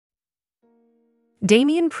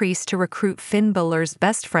Damian Priest to recruit Finn Balor's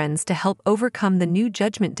best friends to help overcome the new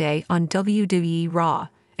Judgment Day on WWE Raw,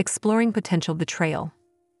 exploring potential betrayal.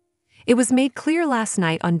 It was made clear last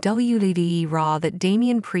night on WWE Raw that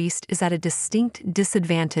Damian Priest is at a distinct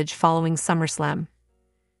disadvantage following SummerSlam.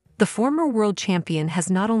 The former world champion has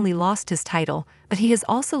not only lost his title, but he has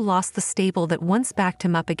also lost the stable that once backed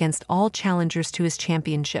him up against all challengers to his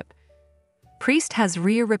championship. Priest has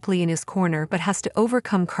Rhea Ripley in his corner but has to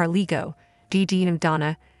overcome Carlito, Damian,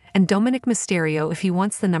 and Dominik Mysterio if he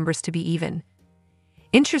wants the numbers to be even.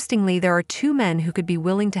 Interestingly, there are two men who could be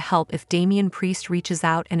willing to help if Damian Priest reaches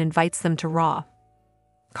out and invites them to Raw.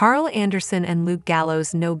 Carl Anderson and Luke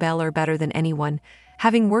Gallows know Balor better than anyone,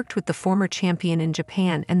 having worked with the former champion in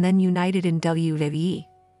Japan and then united in WWE.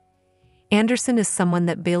 Anderson is someone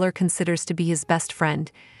that Balor considers to be his best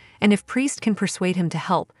friend, and if Priest can persuade him to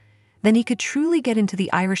help, then he could truly get into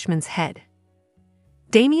the Irishman's head.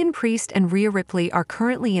 Damian Priest and Rhea Ripley are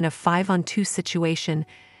currently in a 5-on-2 situation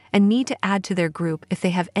and need to add to their group if they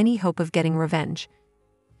have any hope of getting revenge.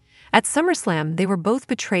 At SummerSlam, they were both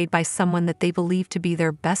betrayed by someone that they believe to be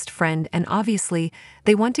their best friend, and obviously,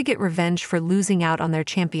 they want to get revenge for losing out on their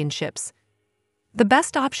championships. The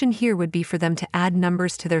best option here would be for them to add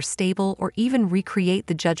numbers to their stable or even recreate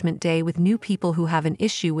the Judgment Day with new people who have an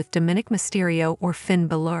issue with Dominik Mysterio or Finn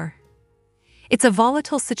Balor. It's a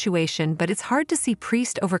volatile situation, but it's hard to see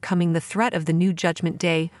Priest overcoming the threat of the new Judgment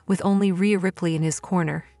Day with only Rhea Ripley in his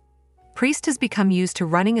corner. Priest has become used to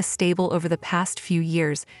running a stable over the past few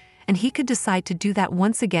years, and he could decide to do that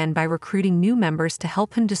once again by recruiting new members to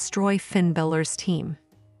help him destroy Finn Balor's team.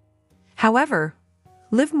 However,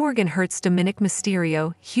 Liv Morgan hurts Dominik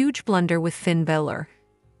Mysterio, huge blunder with Finn Balor.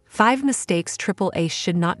 5 mistakes Triple H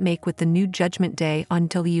should not make with the new Judgment Day on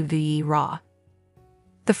WWE Raw.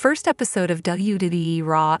 The first episode of WWE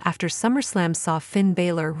Raw after SummerSlam saw Finn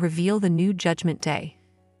Balor reveal the new Judgment Day.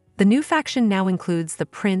 The new faction now includes the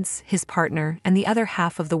Prince, his partner, and the other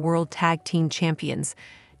half of the World Tag Team Champions,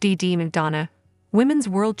 Damian, Women's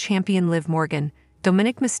World Champion Liv Morgan,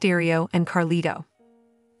 Dominik Mysterio, and Carlito.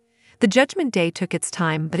 The Judgment Day took its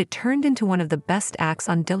time, but it turned into one of the best acts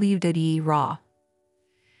on WWE Raw.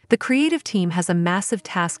 The creative team has a massive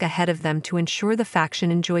task ahead of them to ensure the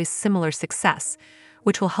faction enjoys similar success,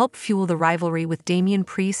 which will help fuel the rivalry with Damian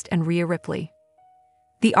Priest and Rhea Ripley.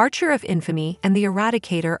 The Archer of Infamy and the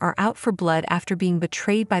Eradicator are out for blood after being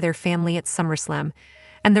betrayed by their family at SummerSlam,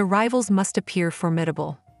 and their rivals must appear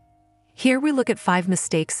formidable. Here we look at 5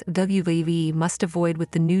 mistakes WWE must avoid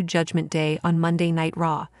with the new Judgment Day on Monday Night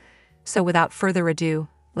Raw. So without further ado,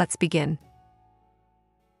 let's begin.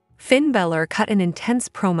 Finn Balor cut an intense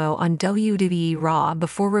promo on WWE Raw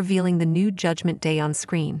before revealing the new Judgment Day on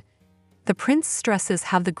screen. The Prince stresses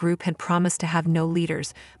how the group had promised to have no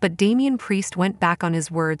leaders, but Damian Priest went back on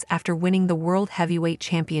his words after winning the World Heavyweight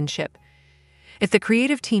Championship. If the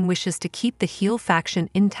creative team wishes to keep the heel faction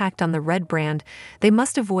intact on the red brand, they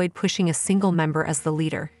must avoid pushing a single member as the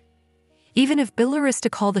leader. Even if Balor is to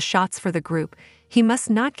call the shots for the group, he must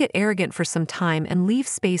not get arrogant for some time and leave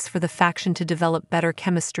space for the faction to develop better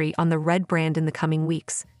chemistry on the red brand in the coming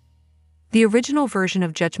weeks. The original version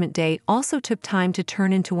of Judgment Day also took time to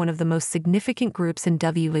turn into one of the most significant groups in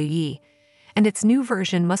WWE, and its new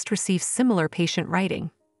version must receive similar patient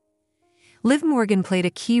writing. Liv Morgan played a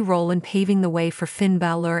key role in paving the way for Finn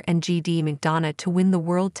Balor and Damian to win the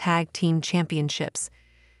World Tag Team Championships.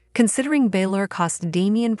 Considering Balor cost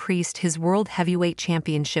Damian Priest his World Heavyweight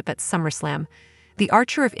Championship at SummerSlam, the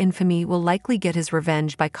Archer of Infamy will likely get his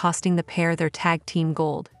revenge by costing the pair their tag team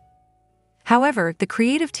gold. However, the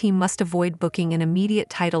creative team must avoid booking an immediate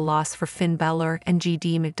title loss for Finn Balor and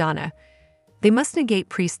Damian. They must negate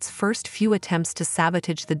Priest's first few attempts to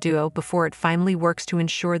sabotage the duo before it finally works to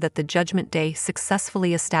ensure that the Judgment Day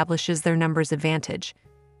successfully establishes their numbers advantage.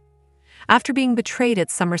 After being betrayed at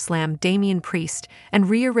SummerSlam, Damian Priest and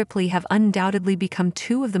Rhea Ripley have undoubtedly become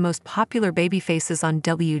 2 of the most popular babyfaces on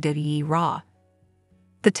WWE Raw.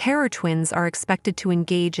 The Terror Twins are expected to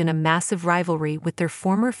engage in a massive rivalry with their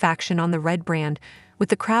former faction on the red brand, with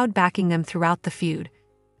the crowd backing them throughout the feud.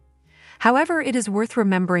 However, it is worth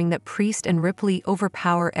remembering that Priest and Ripley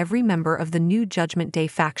overpower every member of the new Judgment Day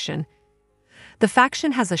faction. The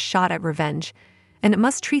faction has a shot at revenge, and it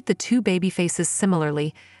must treat the 2 babyfaces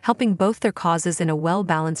similarly, helping both their causes in a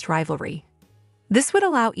well-balanced rivalry. This would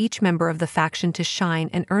allow each member of the faction to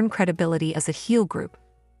shine and earn credibility as a heel group.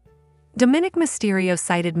 Dominik Mysterio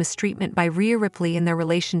cited mistreatment by Rhea Ripley in their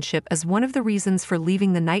relationship as one of the reasons for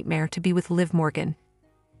leaving the Nightmare to be with Liv Morgan.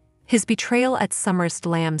 His betrayal at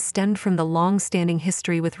SummerSlam stemmed from the long-standing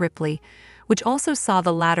history with Ripley, which also saw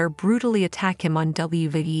the latter brutally attack him on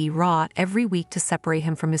WWE Raw every week to separate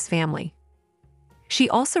him from his family. She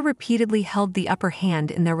also repeatedly held the upper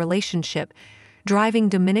hand in their relationship, driving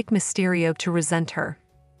Dominik Mysterio to resent her.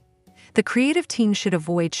 The creative team should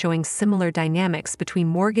avoid showing similar dynamics between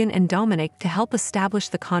Morgan and Dominik to help establish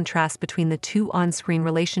the contrast between the two on-screen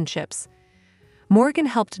relationships. Morgan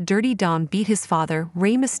helped Dirty Dom beat his father,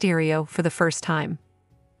 Rey Mysterio, for the first time.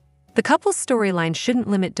 The couple's storyline shouldn't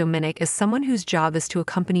limit Dominik as someone whose job is to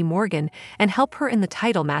accompany Morgan and help her in the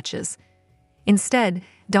title matches. Instead,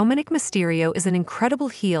 Dominik Mysterio is an incredible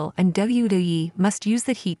heel, and WWE must use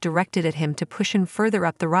the heat directed at him to push him further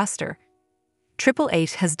up the roster. Triple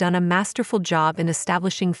H has done a masterful job in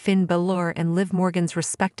establishing Finn Balor and Liv Morgan's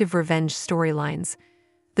respective revenge storylines.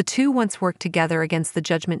 The two once worked together against the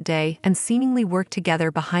Judgment Day and seemingly worked together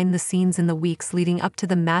behind the scenes in the weeks leading up to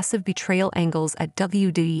the massive betrayal angles at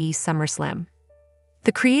WWE SummerSlam.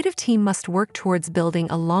 The creative team must work towards building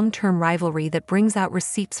a long-term rivalry that brings out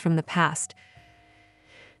receipts from the past,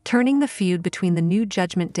 turning the feud between the new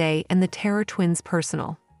Judgment Day and the Terror Twins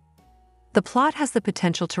personal. The plot has the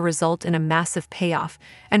potential to result in a massive payoff,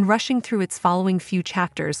 and rushing through its following few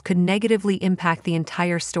chapters could negatively impact the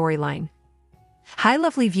entire storyline. Hi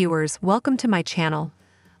lovely viewers, welcome to my channel.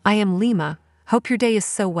 I am Lima, hope your day is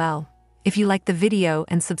so well. If you like the video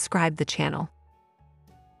and subscribe the channel.